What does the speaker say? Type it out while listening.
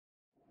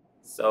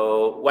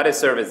So what is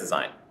service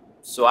design?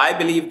 So I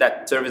believe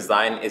that service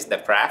design is the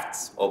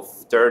craft of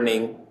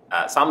turning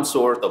some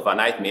sort of a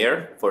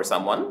nightmare for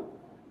someone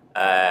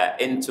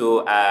into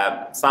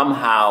a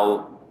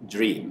somehow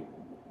dream.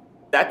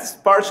 That's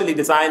partially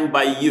designed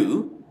by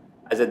you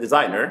as a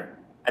designer,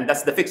 and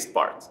that's the fixed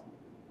part.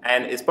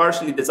 And it's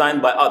partially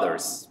designed by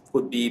others.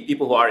 Could be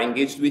people who are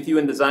engaged with you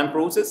in the design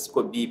process,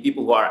 could be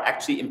people who are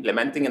actually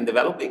implementing and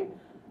developing,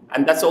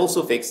 and that's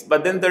also fixed.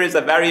 But then there is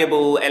a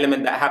variable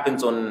element that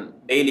happens on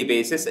daily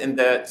basis in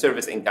the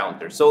service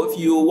encounter. So if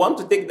you want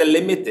to take the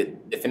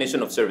limited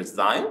definition of service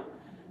design,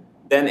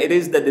 then it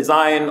is the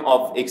design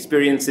of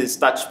experiences,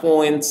 touch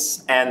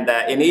points, and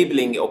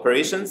enabling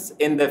operations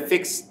in the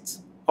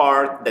fixed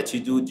part that you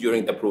do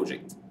during the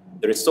project.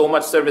 There is so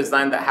much service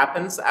design that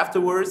happens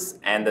afterwards,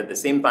 and at the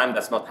same time,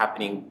 that's not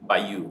happening by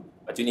you.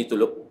 But you need to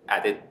look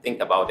at it,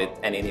 think about it,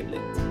 and enable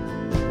it.